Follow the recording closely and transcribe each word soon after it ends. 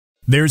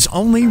There's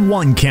only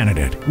one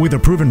candidate with a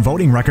proven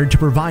voting record to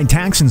provide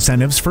tax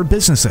incentives for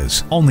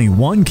businesses. Only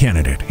one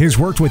candidate has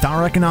worked with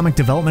our Economic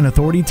Development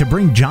Authority to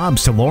bring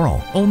jobs to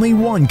Laurel. Only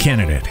one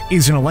candidate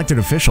is an elected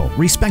official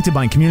respected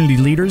by community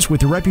leaders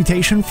with a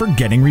reputation for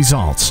getting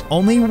results.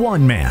 Only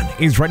one man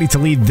is ready to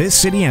lead this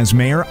city as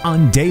mayor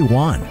on day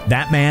one.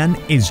 That man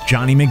is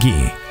Johnny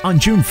Magee. On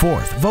June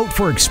 4th, vote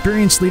for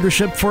experienced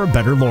leadership for a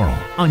better Laurel.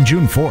 On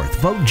June 4th,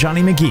 vote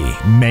Johnny Magee,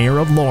 Mayor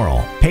of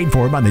Laurel. Paid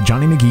for by the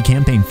Johnny Magee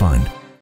Campaign Fund.